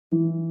Have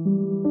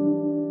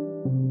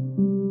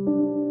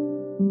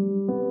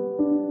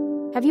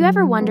you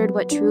ever wondered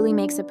what truly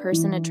makes a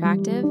person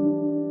attractive?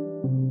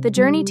 The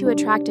journey to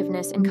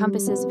attractiveness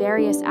encompasses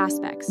various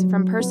aspects,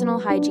 from personal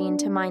hygiene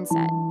to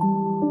mindset.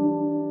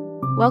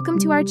 Welcome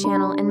to our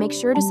channel, and make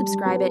sure to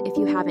subscribe it if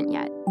you haven't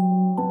yet.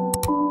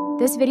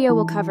 This video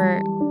will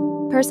cover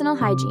personal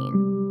hygiene,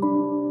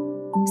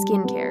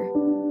 skincare,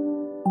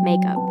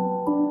 makeup,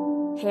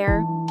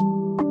 hair,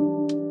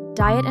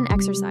 diet and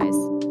exercise,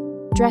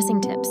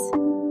 dressing tips,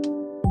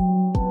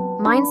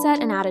 mindset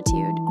and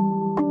attitude.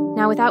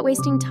 Now, without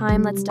wasting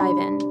time, let's dive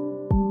in.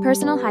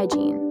 Personal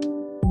hygiene.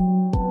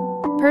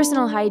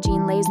 Personal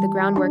hygiene lays the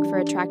groundwork for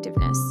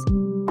attractiveness.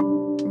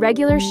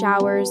 Regular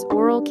showers,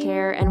 oral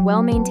care, and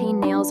well-maintained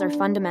nails are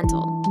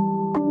fundamental.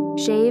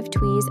 Shave,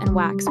 tweeze, and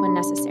wax when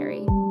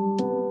necessary.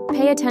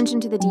 Pay attention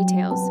to the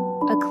details.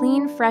 A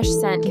clean, fresh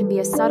scent can be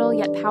a subtle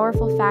yet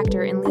powerful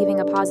factor in leaving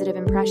a positive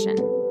impression.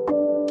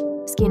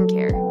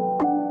 Skincare.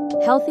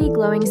 Healthy,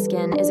 glowing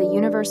skin is a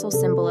universal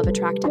symbol of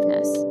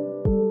attractiveness.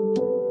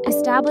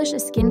 Establish a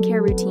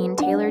skincare routine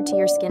tailored to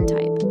your skin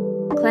type.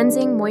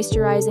 Cleansing,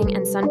 moisturizing,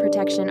 and sun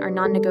protection are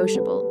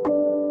non-negotiable.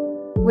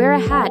 Wear a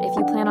hat if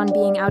you plan on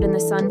being out in the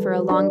sun for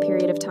a long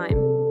period of time.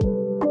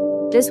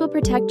 This will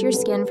protect your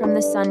skin from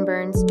the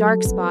sunburns,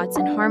 dark spots,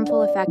 and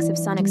harmful effects of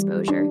sun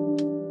exposure.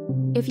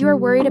 If you are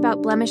worried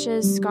about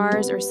blemishes,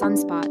 scars, or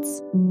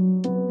sunspots,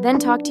 then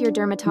talk to your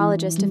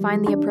dermatologist to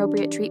find the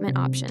appropriate treatment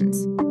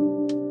options.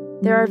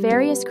 There are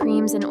various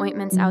creams and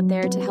ointments out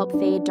there to help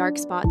fade dark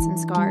spots and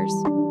scars.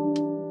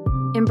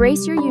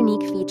 Embrace your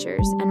unique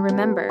features, and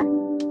remember,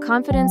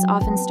 confidence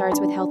often starts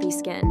with healthy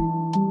skin.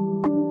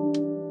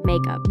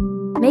 Makeup.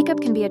 Makeup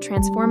can be a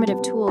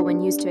transformative tool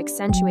when used to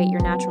accentuate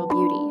your natural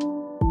beauty.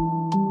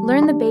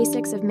 Learn the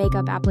basics of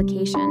makeup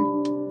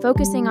application,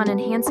 focusing on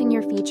enhancing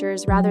your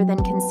features rather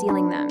than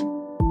concealing them.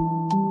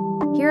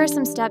 Here are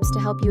some steps to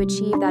help you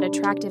achieve that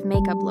attractive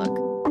makeup look.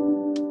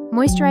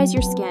 Moisturize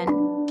your skin.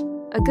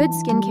 A good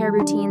skincare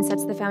routine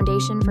sets the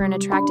foundation for an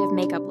attractive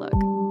makeup look.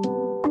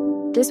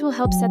 This will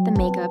help set the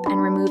makeup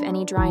and remove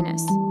any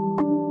dryness.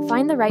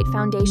 Find the right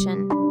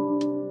foundation.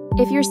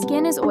 If your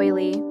skin is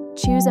oily,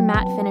 choose a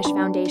matte finish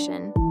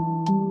foundation.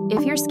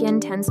 If your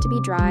skin tends to be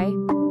dry,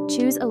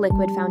 choose a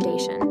liquid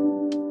foundation.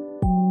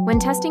 When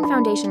testing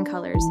foundation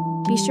colors,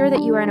 be sure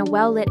that you are in a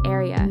well-lit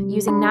area,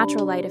 using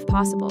natural light if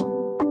possible.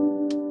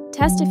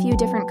 Test a few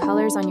different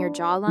colors on your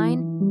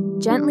jawline,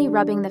 gently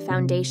rubbing the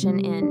foundation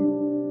in.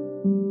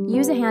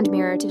 Use a hand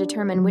mirror to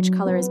determine which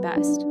color is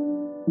best.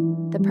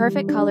 The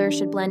perfect color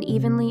should blend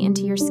evenly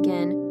into your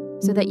skin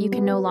so that you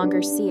can no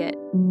longer see it.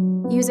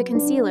 Use a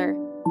concealer.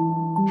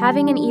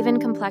 Having an even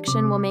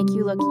complexion will make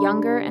you look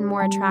younger and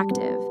more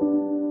attractive.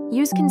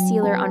 Use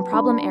concealer on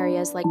problem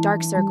areas like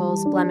dark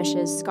circles,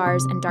 blemishes,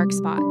 scars, and dark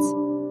spots.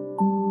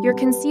 Your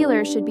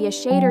concealer should be a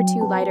shade or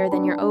two lighter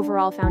than your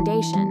overall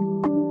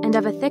foundation and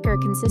of a thicker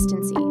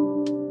consistency.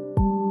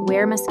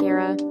 Wear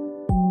mascara.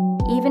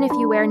 Even if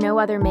you wear no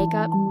other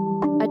makeup,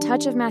 a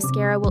touch of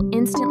mascara will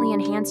instantly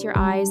enhance your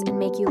eyes and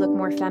make you look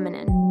more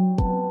feminine.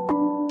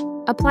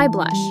 Apply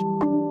blush.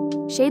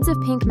 Shades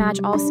of pink match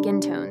all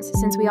skin tones,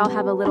 since we all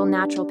have a little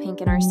natural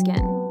pink in our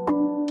skin.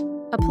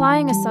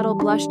 Applying a subtle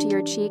blush to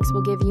your cheeks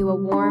will give you a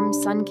warm,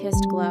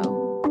 sun-kissed glow.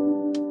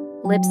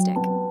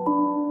 Lipstick.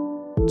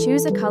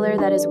 Choose a color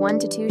that is 1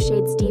 to 2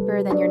 shades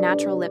deeper than your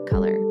natural lip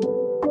color.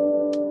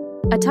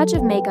 A touch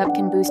of makeup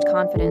can boost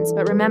confidence,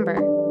 but remember,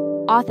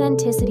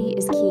 authenticity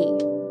is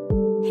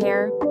key.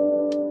 Hair.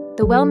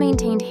 The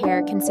well-maintained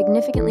hair can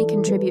significantly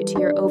contribute to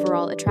your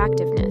overall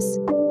attractiveness.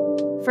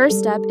 First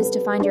step is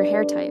to find your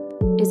hair type.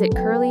 Is it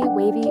curly,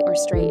 wavy, or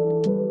straight?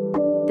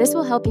 This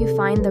will help you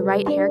find the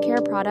right hair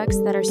care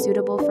products that are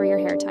suitable for your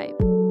hair type.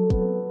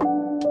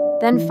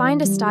 Then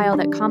find a style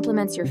that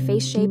complements your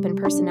face shape and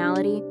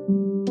personality.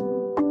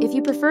 If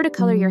you prefer to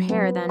color your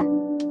hair,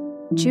 then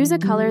choose a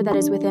color that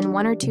is within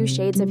 1 or 2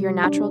 shades of your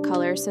natural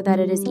color so that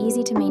it is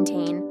easy to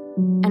maintain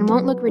and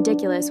won't look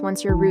ridiculous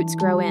once your roots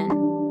grow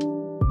in.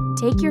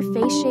 Take your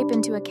face shape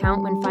into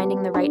account when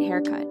finding the right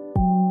haircut.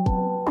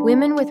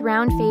 Women with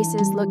round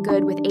faces look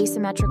good with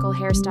asymmetrical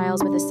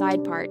hairstyles with a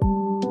side part.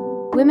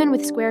 Women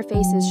with square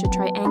faces should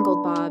try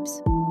angled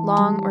bobs,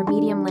 long or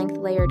medium-length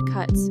layered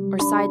cuts, or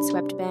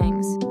side-swept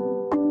bangs.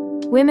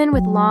 Women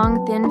with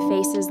long, thin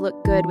faces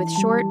look good with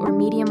short or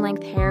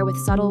medium-length hair with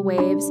subtle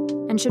waves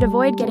and should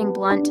avoid getting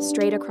blunt,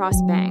 straight-across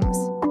bangs.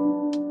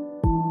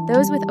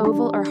 Those with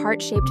oval or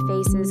heart-shaped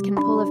faces can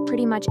pull off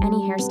pretty much any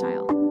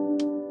hairstyle.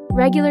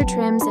 Regular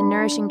trims and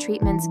nourishing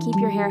treatments keep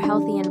your hair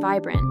healthy and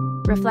vibrant,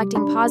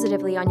 reflecting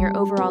positively on your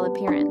overall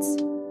appearance.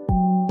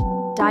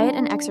 Diet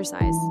and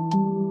exercise.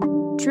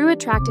 True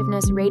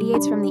attractiveness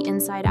radiates from the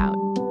inside out.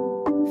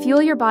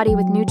 Fuel your body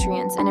with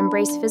nutrients and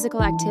embrace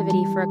physical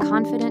activity for a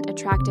confident,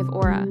 attractive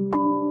aura.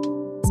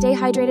 Stay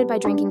hydrated by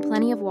drinking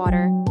plenty of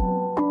water.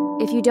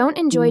 If you don't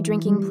enjoy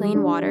drinking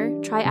plain water,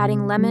 try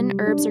adding lemon,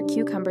 herbs, or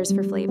cucumbers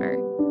for flavor.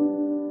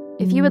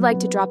 If you would like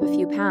to drop a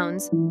few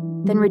pounds,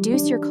 then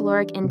reduce your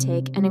caloric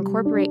intake and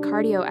incorporate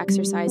cardio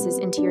exercises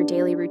into your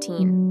daily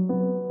routine.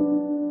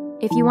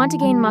 If you want to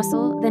gain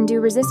muscle, then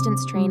do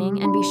resistance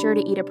training and be sure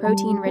to eat a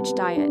protein-rich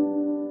diet.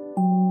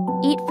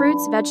 Eat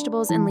fruits,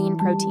 vegetables, and lean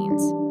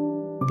proteins.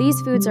 These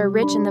foods are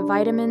rich in the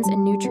vitamins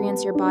and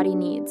nutrients your body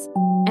needs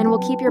and will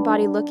keep your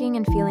body looking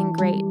and feeling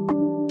great.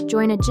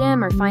 Join a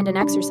gym or find an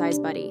exercise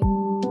buddy.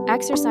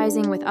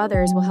 Exercising with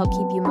others will help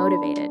keep you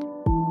motivated.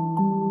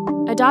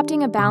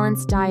 Adopting a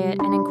balanced diet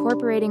and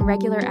incorporating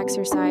regular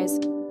exercise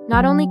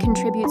not only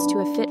contributes to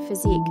a fit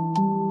physique,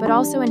 but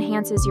also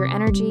enhances your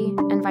energy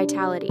and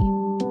vitality.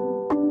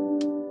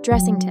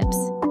 Dressing tips.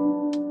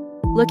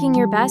 Looking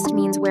your best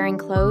means wearing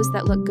clothes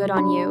that look good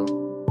on you.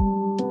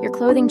 Your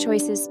clothing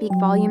choices speak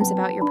volumes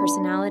about your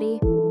personality.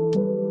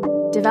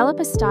 Develop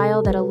a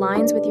style that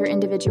aligns with your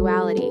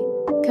individuality,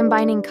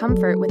 combining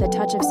comfort with a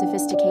touch of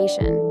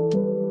sophistication.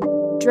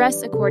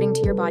 Dress according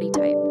to your body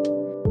type.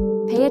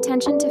 Pay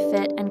attention to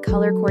fit and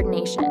color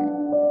coordination,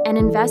 and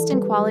invest in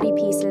quality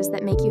pieces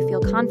that make you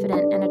feel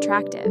confident and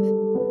attractive.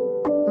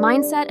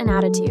 Mindset and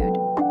attitude.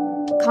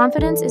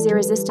 Confidence is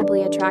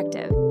irresistibly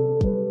attractive.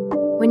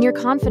 When you're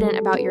confident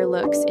about your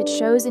looks, it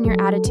shows in your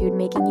attitude,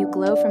 making you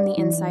glow from the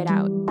inside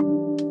out.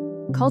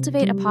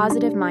 Cultivate a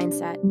positive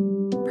mindset,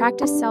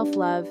 practice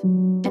self-love,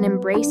 and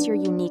embrace your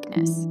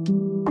uniqueness.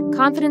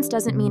 Confidence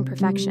doesn't mean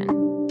perfection.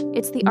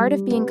 It's the art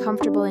of being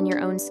comfortable in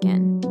your own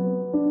skin.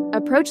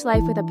 Approach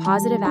life with a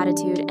positive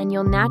attitude, and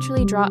you'll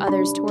naturally draw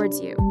others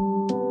towards you.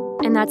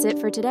 And that's it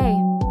for today.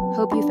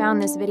 Hope you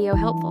found this video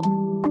helpful.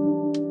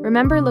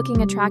 Remember,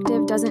 looking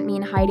attractive doesn't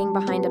mean hiding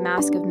behind a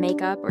mask of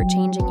makeup or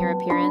changing your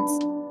appearance.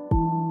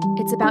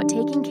 It's about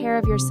taking care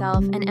of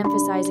yourself and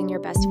emphasizing your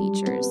best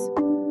features.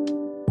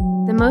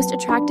 The most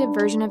attractive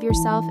version of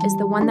yourself is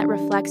the one that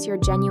reflects your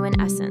genuine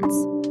essence.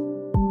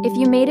 If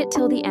you made it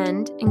till the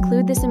end,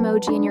 include this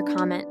emoji in your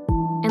comment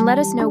and let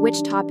us know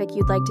which topic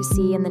you'd like to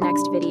see in the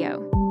next video.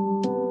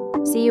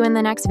 See you in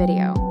the next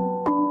video.